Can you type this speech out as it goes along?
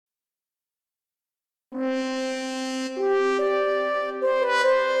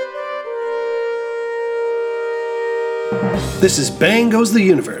This is Bang Goes the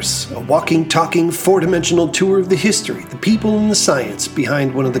Universe, a walking, talking, four-dimensional tour of the history, the people, and the science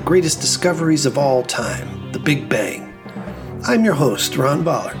behind one of the greatest discoveries of all time, the Big Bang. I'm your host, Ron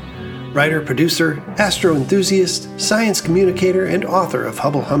Baller, writer, producer, astro enthusiast, science communicator, and author of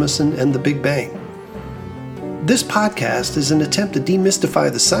Hubble Humason and the Big Bang. This podcast is an attempt to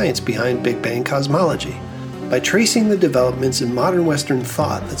demystify the science behind Big Bang cosmology by tracing the developments in modern Western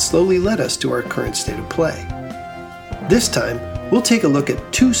thought that slowly led us to our current state of play. This time, we'll take a look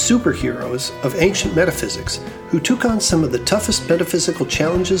at two superheroes of ancient metaphysics who took on some of the toughest metaphysical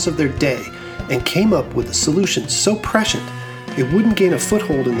challenges of their day and came up with a solution so prescient it wouldn't gain a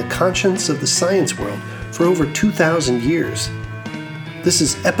foothold in the conscience of the science world for over 2,000 years. This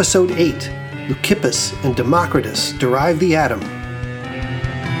is Episode 8, Leucippus and Democritus Derive the Atom.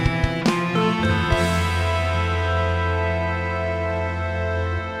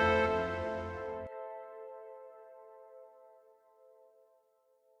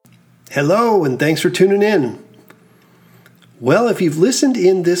 Hello, and thanks for tuning in. Well, if you've listened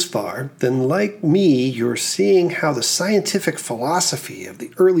in this far, then like me, you're seeing how the scientific philosophy of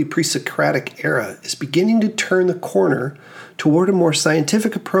the early pre-Socratic era is beginning to turn the corner toward a more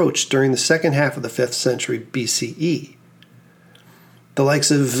scientific approach during the second half of the 5th century BCE. The likes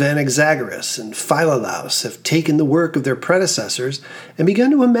of Anaxagoras and Philolaus have taken the work of their predecessors and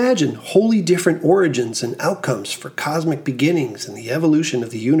begun to imagine wholly different origins and outcomes for cosmic beginnings and the evolution of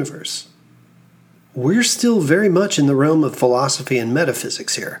the universe. We're still very much in the realm of philosophy and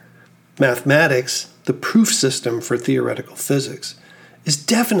metaphysics here. Mathematics, the proof system for theoretical physics, is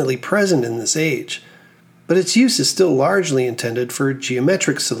definitely present in this age, but its use is still largely intended for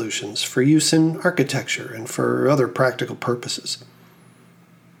geometric solutions, for use in architecture, and for other practical purposes.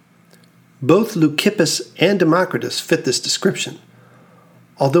 Both Leucippus and Democritus fit this description,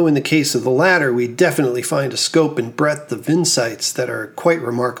 although in the case of the latter we definitely find a scope and breadth of insights that are quite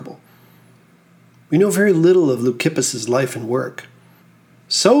remarkable. We know very little of Leucippus's life and work.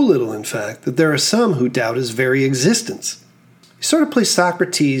 So little, in fact, that there are some who doubt his very existence. He sort of plays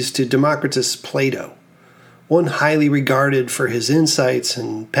Socrates to Democritus' Plato, one highly regarded for his insights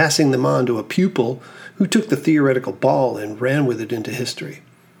and passing them on to a pupil who took the theoretical ball and ran with it into history.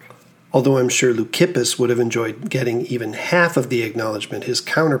 Although I'm sure Leucippus would have enjoyed getting even half of the acknowledgement his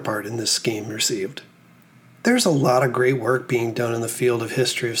counterpart in this scheme received. There's a lot of great work being done in the field of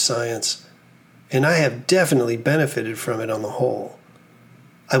history of science, and I have definitely benefited from it on the whole.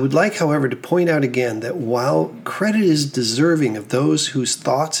 I would like, however, to point out again that while credit is deserving of those whose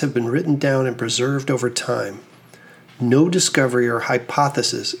thoughts have been written down and preserved over time, no discovery or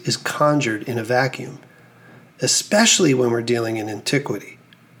hypothesis is conjured in a vacuum, especially when we're dealing in antiquity.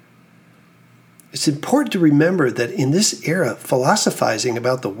 It's important to remember that in this era, philosophizing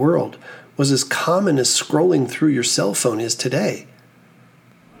about the world was as common as scrolling through your cell phone is today.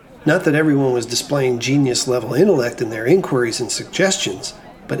 Not that everyone was displaying genius-level intellect in their inquiries and suggestions,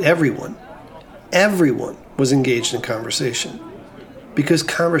 but everyone was engaged in conversation, because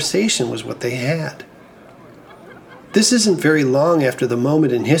conversation was what they had. This isn't very long after the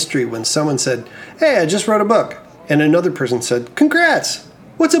moment in history when someone said, "Hey, I just wrote a book," and another person said, "Congrats!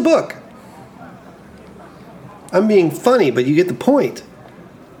 What's a book?" I'm being funny, but you get the point.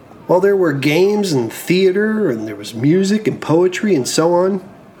 While there were games and theater, and there was music and poetry and so on,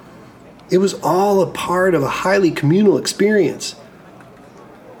 it was all a part of a highly communal experience.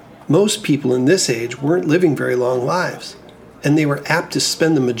 Most people in this age weren't living very long lives, and they were apt to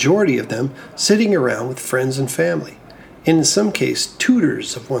spend the majority of them sitting around with friends and family, and in some case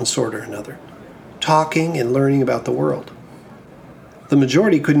tutors of one sort or another, talking and learning about the world. The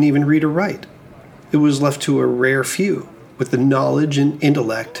majority couldn't even read or write. It was left to a rare few, with the knowledge and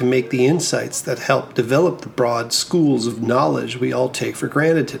intellect to make the insights that help develop the broad schools of knowledge we all take for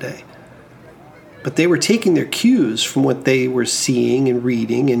granted today. But they were taking their cues from what they were seeing and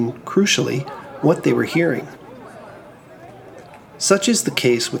reading, and crucially, what they were hearing. Such is the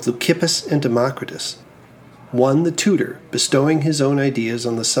case with Leucippus and Democritus, one the tutor bestowing his own ideas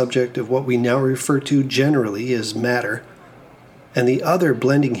on the subject of what we now refer to generally as matter, and the other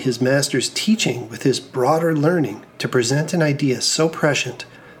blending his master's teaching with his broader learning to present an idea so prescient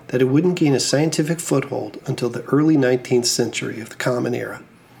that it wouldn't gain a scientific foothold until the early 19th century of the Common Era.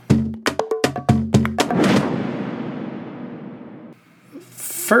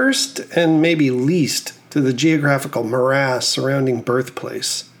 First, and maybe least, to the geographical morass surrounding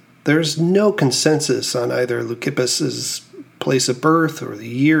birthplace, there's no consensus on either Leucippus's place of birth or the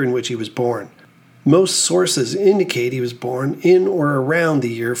year in which he was born. Most sources indicate he was born in or around the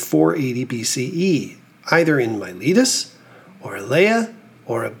year 480 BCE, either in Miletus, or Elea,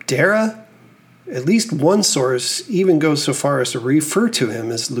 or Abdera. At least one source even goes so far as to refer to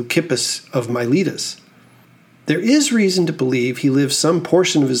him as Leucippus of Miletus. There is reason to believe he lived some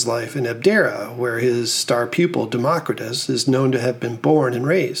portion of his life in Abdera, where his star pupil Democritus is known to have been born and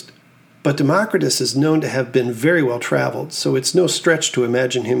raised. But Democritus is known to have been very well traveled, so it's no stretch to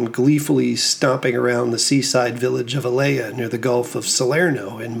imagine him gleefully stomping around the seaside village of Elea near the Gulf of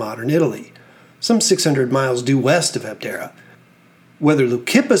Salerno in modern Italy, some 600 miles due west of Abdera. Whether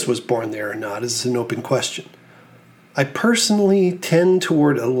Leucippus was born there or not is an open question. I personally tend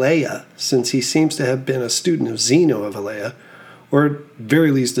toward Elea, since he seems to have been a student of Zeno of Elea, or at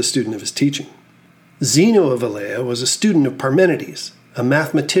very least a student of his teaching. Zeno of Elea was a student of Parmenides, a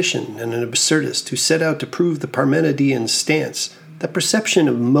mathematician and an absurdist who set out to prove the Parmenidean stance that perception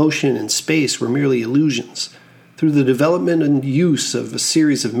of motion and space were merely illusions, through the development and use of a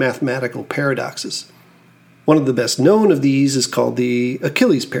series of mathematical paradoxes. One of the best known of these is called the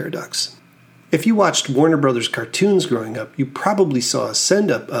Achilles paradox. If you watched Warner Brothers cartoons growing up, you probably saw a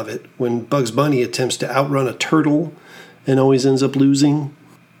send-up of it when Bugs Bunny attempts to outrun a turtle and always ends up losing.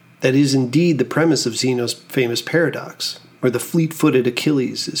 That is indeed the premise of Zeno's famous paradox, where the fleet-footed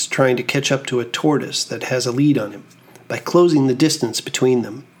Achilles is trying to catch up to a tortoise that has a lead on him by closing the distance between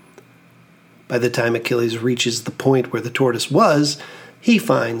them. By the time Achilles reaches the point where the tortoise was, he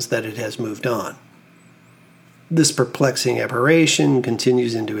finds that it has moved on. This perplexing aberration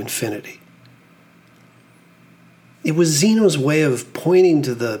continues into infinity. It was Zeno's way of pointing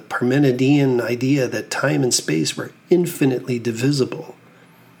to the Parmenidean idea that time and space were infinitely divisible.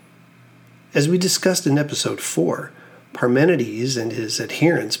 As we discussed in episode 4, Parmenides and his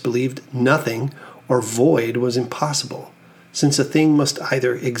adherents believed nothing or void was impossible, since a thing must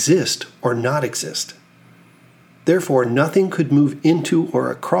either exist or not exist. Therefore, nothing could move into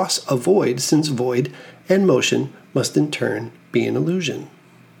or across a void, since void and motion must in turn be an illusion.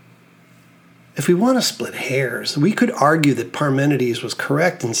 If we want to split hairs, we could argue that Parmenides was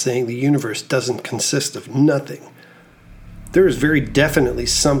correct in saying the universe doesn't consist of nothing. There is very definitely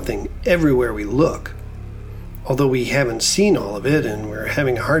something everywhere we look, although we haven't seen all of it and we're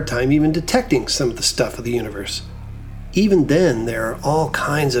having a hard time even detecting some of the stuff of the universe. Even then, there are all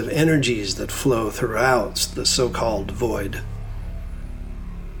kinds of energies that flow throughout the so-called void.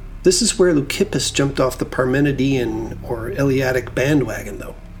 This is where Leucippus jumped off the Parmenidean or Eleatic bandwagon,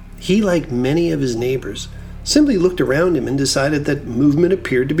 though. He, like many of his neighbors, simply looked around him and decided that movement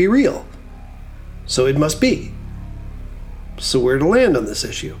appeared to be real. So it must be. So where to land on this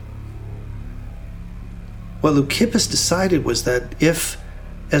issue? What Leucippus decided was that if,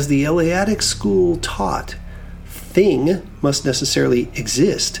 as the Eleatic school taught, thing must necessarily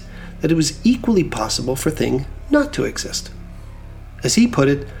exist, that it was equally possible for thing not to exist. As he put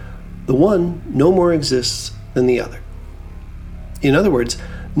it, the one no more exists than the other. In other words,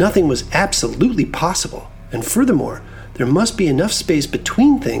 nothing was absolutely possible, and furthermore, there must be enough space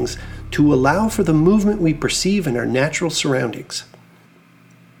between things to allow for the movement we perceive in our natural surroundings.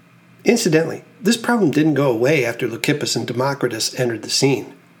 Incidentally, this problem didn't go away after Leucippus and Democritus entered the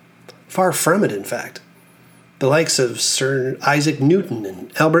scene. Far from it, in fact. The likes of Sir Isaac Newton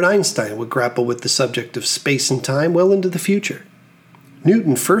and Albert Einstein would grapple with the subject of space and time well into the future.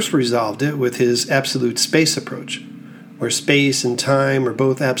 Newton first resolved it with his absolute space approach, where space and time are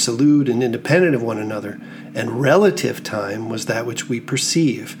both absolute and independent of one another, and relative time was that which we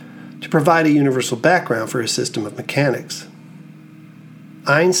perceive, to provide a universal background for a system of mechanics.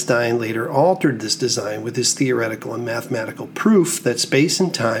 Einstein later altered this design with his theoretical and mathematical proof that space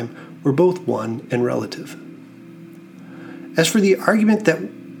and time were both one and relative. As for the argument that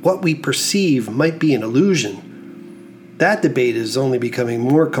what we perceive might be an illusion, that debate is only becoming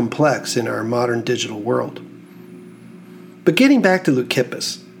more complex in our modern digital world. But getting back to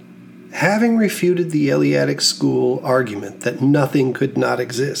Leucippus, having refuted the Eleatic school argument that nothing could not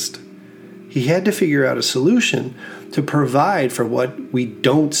exist, he had to figure out a solution to provide for what we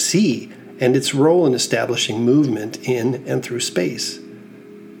don't see and its role in establishing movement in and through space.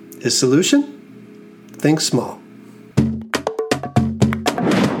 His solution? Think small.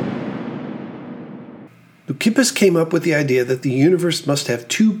 Leucippus came up with the idea that the universe must have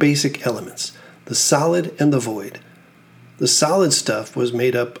two basic elements, the solid and the void. The solid stuff was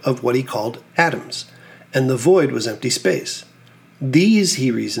made up of what he called atoms, and the void was empty space. These,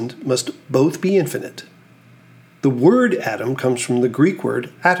 he reasoned, must both be infinite. The word atom comes from the Greek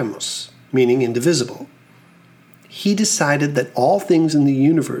word atomos, meaning indivisible. He decided that all things in the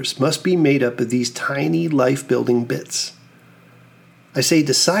universe must be made up of these tiny life-building bits. I say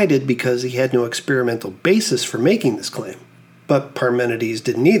decided because he had no experimental basis for making this claim, but Parmenides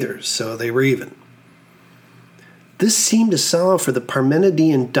didn't either, so they were even. This seemed to solve for the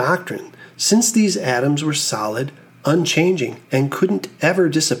Parmenidean doctrine, since these atoms were solid, unchanging, and couldn't ever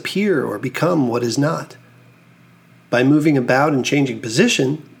disappear or become what is not. By moving about and changing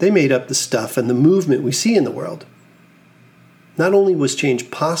position, they made up the stuff and the movement we see in the world. Not only was change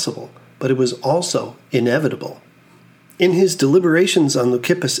possible, but it was also inevitable. In his deliberations on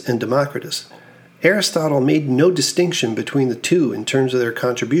Leucippus and Democritus, Aristotle made no distinction between the two in terms of their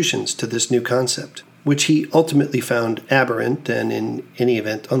contributions to this new concept, which he ultimately found aberrant and in any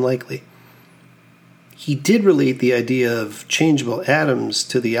event unlikely. He did relate the idea of changeable atoms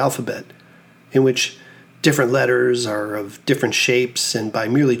to the alphabet, in which different letters are of different shapes and by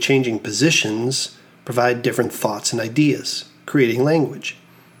merely changing positions provide different thoughts and ideas, creating language.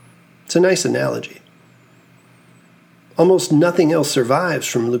 It's a nice analogy. Almost nothing else survives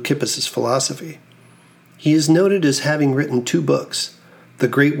from Leucippus's philosophy. He is noted as having written 2 books, The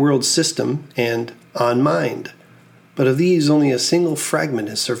Great World System and On Mind, but of these only a single fragment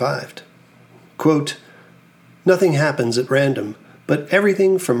has survived. Quote, "Nothing happens at random, but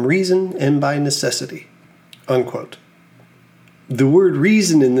everything from reason and by necessity." Unquote. The word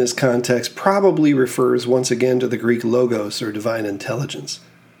reason in this context probably refers once again to the Greek logos or divine intelligence.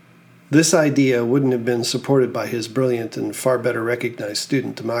 This idea wouldn't have been supported by his brilliant and far better recognized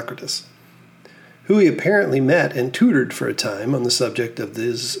student Democritus, who he apparently met and tutored for a time on the subject of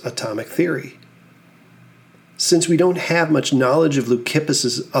his atomic theory. Since we don't have much knowledge of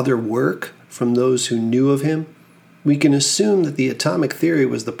Leucippus's other work from those who knew of him, we can assume that the atomic theory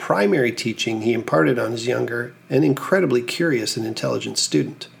was the primary teaching he imparted on his younger and incredibly curious and intelligent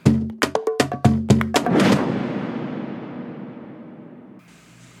student.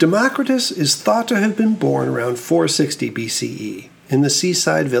 Democritus is thought to have been born around 460 BCE in the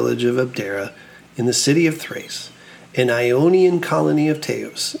seaside village of Abdera in the city of Thrace, an Ionian colony of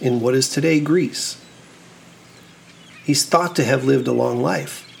Teos in what is today Greece. He's thought to have lived a long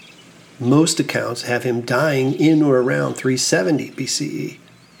life. Most accounts have him dying in or around 370 BCE,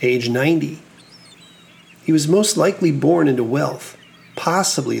 age 90. He was most likely born into wealth,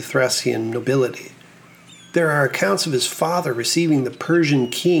 possibly Thracian nobility. There are accounts of his father receiving the Persian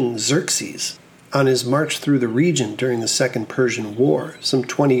king Xerxes on his march through the region during the Second Persian War, some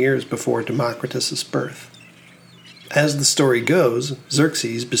 20 years before Democritus' birth. As the story goes,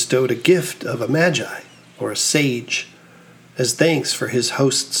 Xerxes bestowed a gift of a magi, or a sage, as thanks for his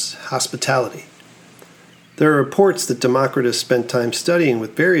host's hospitality. There are reports that Democritus spent time studying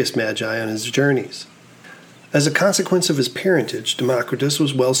with various magi on his journeys. As a consequence of his parentage, Democritus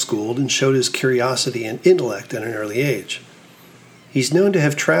was well schooled and showed his curiosity and intellect at an early age. He's known to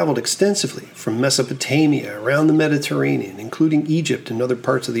have traveled extensively from Mesopotamia around the Mediterranean, including Egypt and other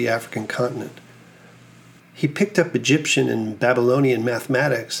parts of the African continent. He picked up Egyptian and Babylonian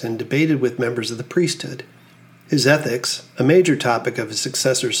mathematics and debated with members of the priesthood. His ethics, a major topic of his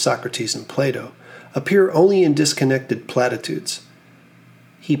successors Socrates and Plato, appear only in disconnected platitudes.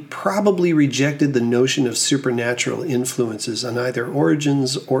 He probably rejected the notion of supernatural influences on either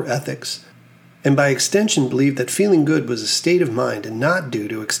origins or ethics, and by extension believed that feeling good was a state of mind and not due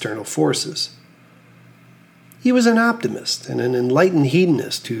to external forces. He was an optimist and an enlightened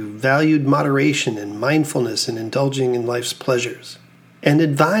hedonist who valued moderation and mindfulness in indulging in life's pleasures, and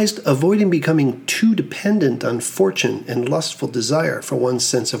advised avoiding becoming too dependent on fortune and lustful desire for one's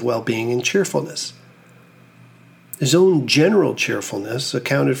sense of well-being and cheerfulness. His own general cheerfulness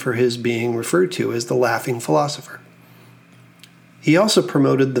accounted for his being referred to as the laughing philosopher. He also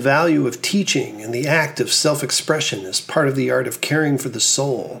promoted the value of teaching and the act of self-expression as part of the art of caring for the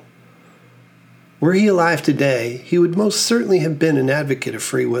soul. Were he alive today, he would most certainly have been an advocate of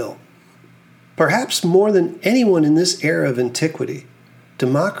free will. Perhaps more than anyone in this era of antiquity,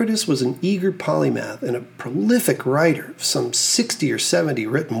 Democritus was an eager polymath and a prolific writer of some 60 or 70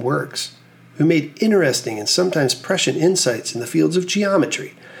 written works, who made interesting and sometimes prescient insights in the fields of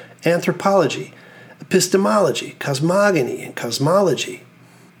geometry, anthropology, epistemology, cosmogony, and cosmology.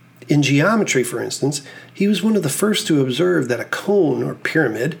 In geometry, for instance, he was one of the first to observe that a cone or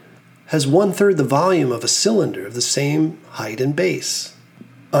pyramid has 1/3 the volume of a cylinder of the same height and base.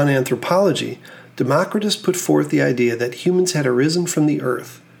 On anthropology, Democritus put forth the idea that humans had arisen from the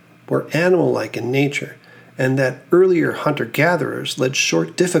earth, were animal-like in nature, and that earlier hunter-gatherers led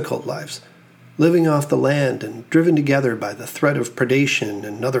short, difficult lives, living off the land and driven together by the threat of predation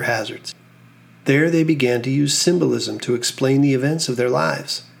and other hazards. There they began to use symbolism to explain the events of their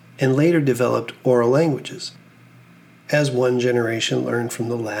lives, and later developed oral languages. As one generation learned from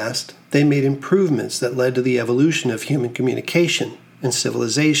the last, they made improvements that led to the evolution of human communication and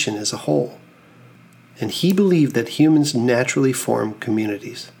civilization as a whole. And he believed that humans naturally form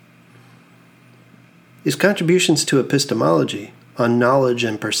communities. His contributions to epistemology on knowledge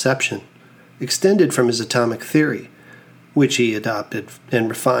and perception extended from his atomic theory, which he adopted and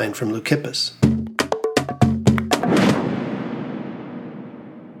refined from Leucippus.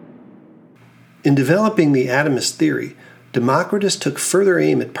 In developing the atomist theory, Democritus took further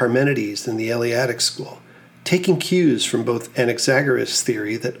aim at Parmenides and the Eleatic school, taking cues from both Anaxagoras'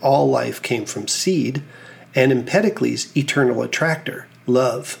 theory that all life came from seed and Empedocles' eternal attractor,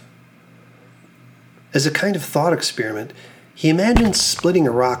 love. As a kind of thought experiment, he imagined splitting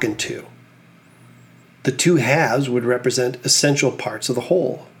a rock in two. The two halves would represent essential parts of the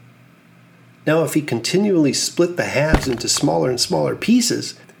whole. Now, if he continually split the halves into smaller and smaller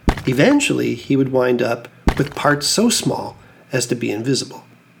pieces, eventually he would wind up with parts so small as to be invisible.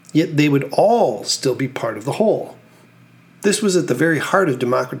 Yet they would all still be part of the whole. This was at the very heart of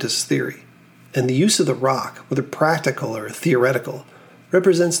Democritus' theory, and the use of the rock, whether practical or theoretical,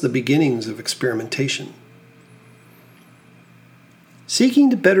 represents the beginnings of experimentation. Seeking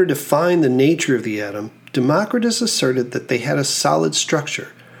to better define the nature of the atom, Democritus asserted that they had a solid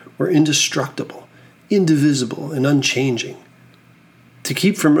structure, were indestructible, indivisible, and unchanging. To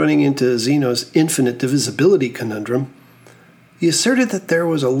keep from running into Zeno's infinite divisibility conundrum, he asserted that there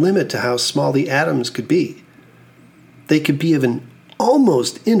was a limit to how small the atoms could be. They could be of an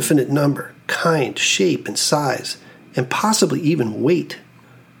almost infinite number, kind, shape, and size, and possibly even weight.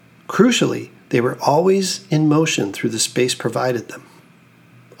 Crucially, they were always in motion through the space provided them.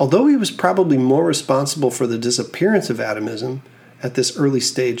 Although he was probably more responsible for the disappearance of atomism at this early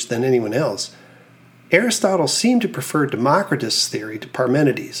stage than anyone else, Aristotle seemed to prefer Democritus' theory to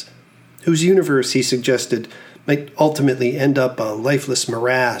Parmenides, whose universe he suggested might ultimately end up a lifeless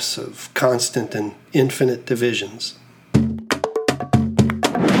morass of constant and infinite divisions.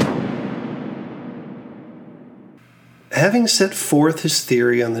 Having set forth his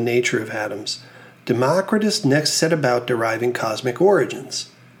theory on the nature of atoms, Democritus next set about deriving cosmic origins.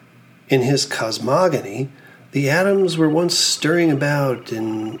 In his cosmogony, the atoms were once stirring about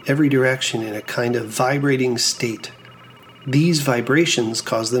in every direction in a kind of vibrating state. These vibrations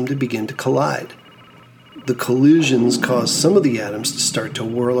caused them to begin to collide. The collisions caused some of the atoms to start to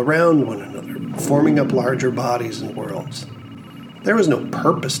whirl around one another, forming up larger bodies and worlds. There was no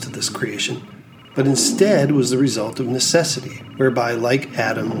purpose to this creation, but instead was the result of necessity, whereby like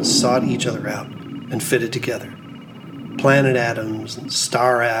atoms sought each other out and fitted together. Planet atoms, and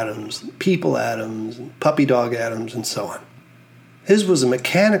star atoms, and people atoms, and puppy dog atoms, and so on. His was a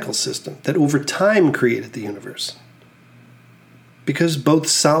mechanical system that over time created the universe. Because both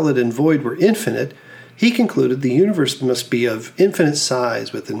solid and void were infinite, he concluded the universe must be of infinite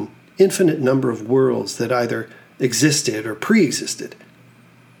size with an infinite number of worlds that either existed or pre-existed.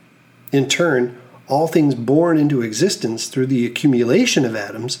 In turn, all things born into existence through the accumulation of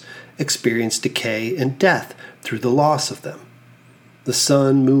atoms experience decay and death through the loss of them. The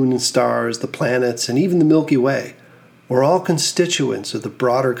sun, moon, and stars, the planets, and even the Milky Way were all constituents of the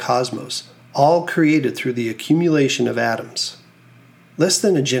broader cosmos, all created through the accumulation of atoms. Less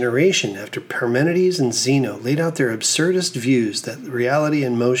than a generation after Parmenides and Zeno laid out their absurdist views that reality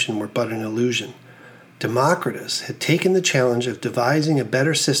and motion were but an illusion, Democritus had taken the challenge of devising a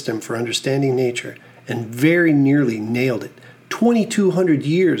better system for understanding nature and very nearly nailed it 2,200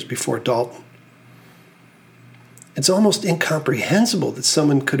 years before Dalton. It's almost incomprehensible that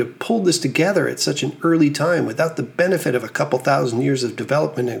someone could have pulled this together at such an early time without the benefit of a couple thousand years of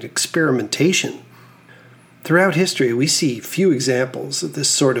development and experimentation. Throughout history, we see few examples of this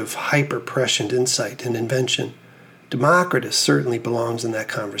sort of hyper-prescient insight and invention. Democritus certainly belongs in that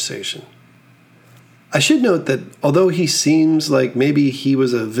conversation. I should note that although he seems like maybe he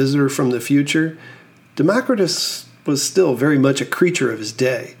was a visitor from the future, Democritus was still very much a creature of his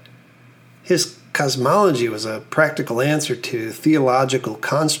day. His cosmology was a practical answer to theological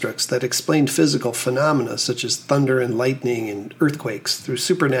constructs that explained physical phenomena such as thunder and lightning and earthquakes through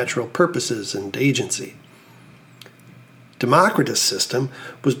supernatural purposes and agency. Democritus' system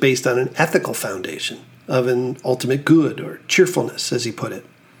was based on an ethical foundation of an ultimate good, or cheerfulness, as he put it.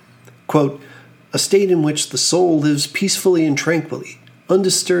 Quote, a state in which the soul lives peacefully and tranquilly,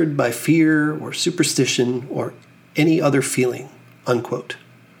 undisturbed by fear or superstition or any other feeling, unquote.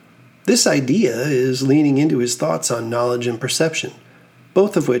 This idea is leaning into his thoughts on knowledge and perception,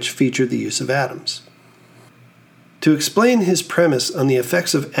 both of which feature the use of atoms. To explain his premise on the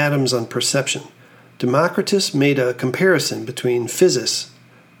effects of atoms on perception, Democritus made a comparison between physis,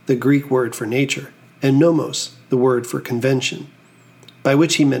 the Greek word for nature, and nomos, the word for convention, by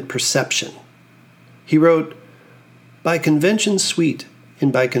which he meant perception. He wrote, by convention sweet,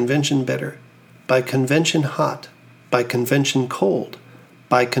 and by convention better, by convention hot, by convention cold,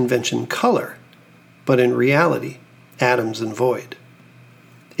 by convention color, but in reality, atoms and void.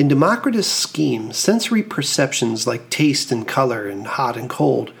 In Democritus' scheme, sensory perceptions like taste and color and hot and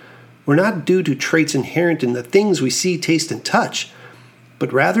cold were not due to traits inherent in the things we see, taste, and touch,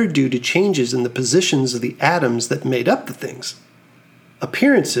 but rather due to changes in the positions of the atoms that made up the things.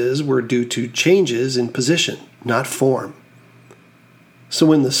 Appearances were due to changes in position, not form. So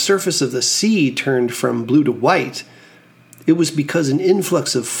when the surface of the sea turned from blue to white, it was because an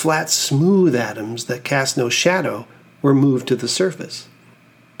influx of flat, smooth atoms that cast no shadow were moved to the surface.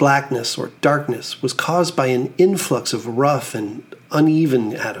 Blackness or darkness was caused by an influx of rough and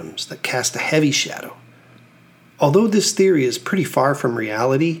uneven atoms that cast a heavy shadow. Although this theory is pretty far from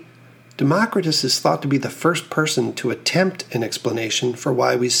reality, Democritus is thought to be the first person to attempt an explanation for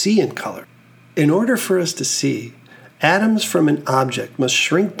why we see in color. In order for us to see, atoms from an object must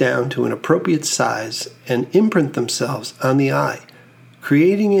shrink down to an appropriate size and imprint themselves on the eye,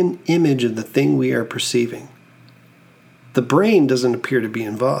 creating an image of the thing we are perceiving. The brain doesn't appear to be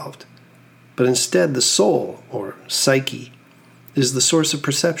involved, but instead the soul, or psyche, is the source of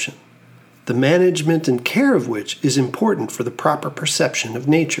perception, the management and care of which is important for the proper perception of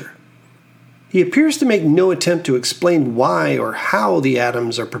nature. He appears to make no attempt to explain why or how the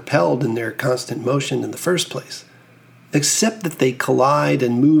atoms are propelled in their constant motion in the first place, except that they collide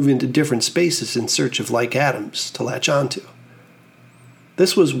and move into different spaces in search of like atoms to latch onto.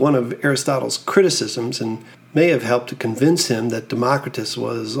 This was one of Aristotle's criticisms and may have helped to convince him that Democritus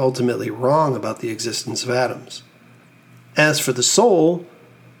was ultimately wrong about the existence of atoms. As for the soul,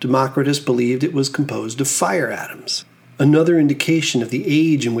 Democritus believed it was composed of fire atoms, another indication of the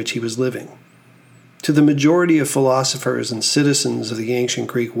age in which he was living. To the majority of philosophers and citizens of the ancient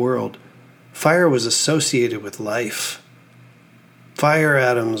Greek world, fire was associated with life. Fire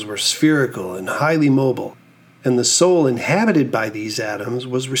atoms were spherical and highly mobile, and the soul inhabited by these atoms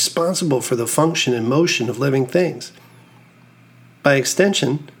was responsible for the function and motion of living things. By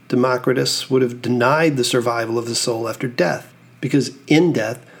extension, Democritus would have denied the survival of the soul after death, because in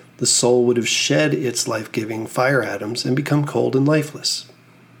death, the soul would have shed its life-giving fire atoms and become cold and lifeless.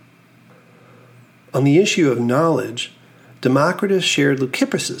 On the issue of knowledge, Democritus shared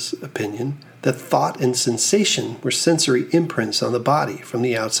Leucippus's opinion that thought and sensation were sensory imprints on the body from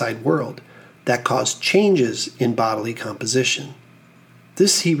the outside world that caused changes in bodily composition.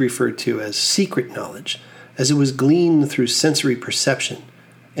 This he referred to as secret knowledge, as it was gleaned through sensory perception,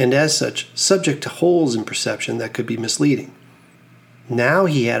 and as such, subject to holes in perception that could be misleading. Now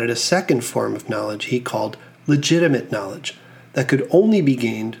he added a second form of knowledge he called legitimate knowledge, that could only be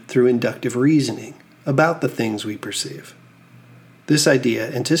gained through inductive reasoning about the things we perceive. This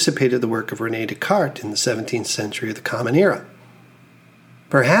idea anticipated the work of René Descartes in the 17th century of the Common Era.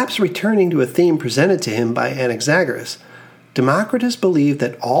 Perhaps returning to a theme presented to him by Anaxagoras, Democritus believed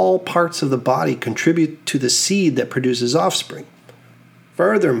that all parts of the body contribute to the seed that produces offspring.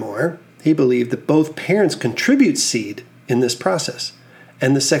 Furthermore, he believed that both parents contribute seed in this process,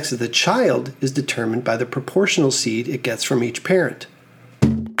 and the sex of the child is determined by the proportional seed it gets from each parent.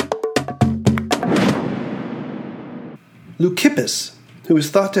 Leucippus, who is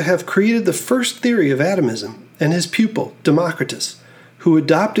thought to have created the first theory of atomism, and his pupil, Democritus, who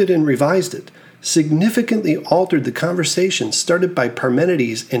adopted and revised it, significantly altered the conversation started by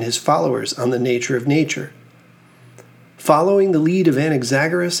Parmenides and his followers on the nature of nature. Following the lead of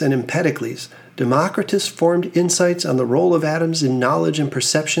Anaxagoras and Empedocles, Democritus formed insights on the role of atoms in knowledge and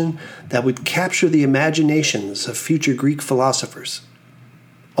perception that would capture the imaginations of future Greek philosophers.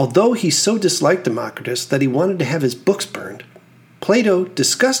 Although he so disliked Democritus that he wanted to have his books burned, Plato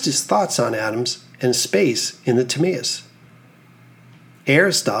discussed his thoughts on atoms and space in the Timaeus.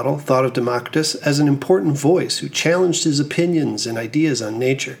 Aristotle thought of Democritus as an important voice who challenged his opinions and ideas on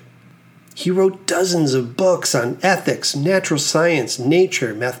nature. He wrote dozens of books on ethics, natural science,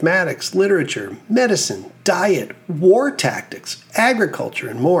 nature, mathematics, literature, medicine, diet, war tactics, agriculture,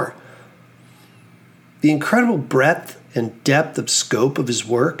 and more. The incredible breadth and depth of scope of his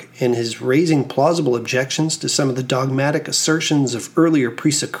work and his raising plausible objections to some of the dogmatic assertions of earlier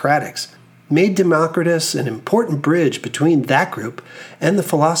pre-Socratics made Democritus an important bridge between that group and the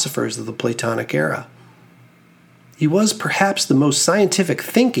philosophers of the Platonic era. He was perhaps the most scientific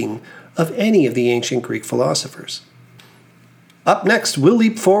thinking of any of the ancient Greek philosophers. Up next, we'll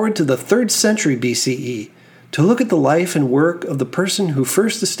leap forward to the 3rd century BCE to look at the life and work of the person who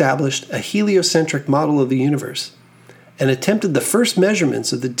first established a heliocentric model of the universe and attempted the first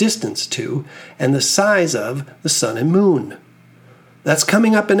measurements of the distance to and the size of the sun and moon. That's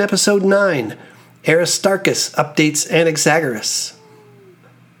coming up in episode 9, Aristarchus updates Anaxagoras.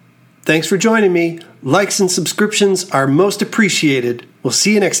 Thanks for joining me. Likes and subscriptions are most appreciated. We'll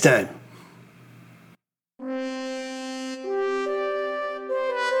see you next time.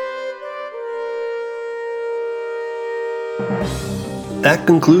 That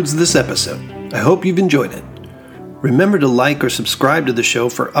concludes this episode. I hope you've enjoyed it. Remember to like or subscribe to the show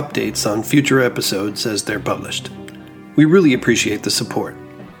for updates on future episodes as they're published. We really appreciate the support.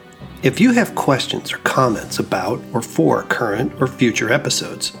 If you have questions or comments about or for current or future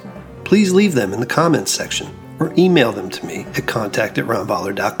episodes, please leave them in the comments section or email them to me at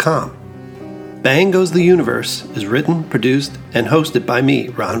contact@ronvoller.com. Bang Goes the Universe is written, produced, and hosted by me,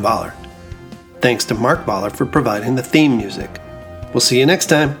 Ron Voller. Thanks to Mark Voller for providing the theme music. We'll see you next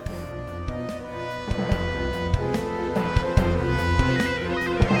time.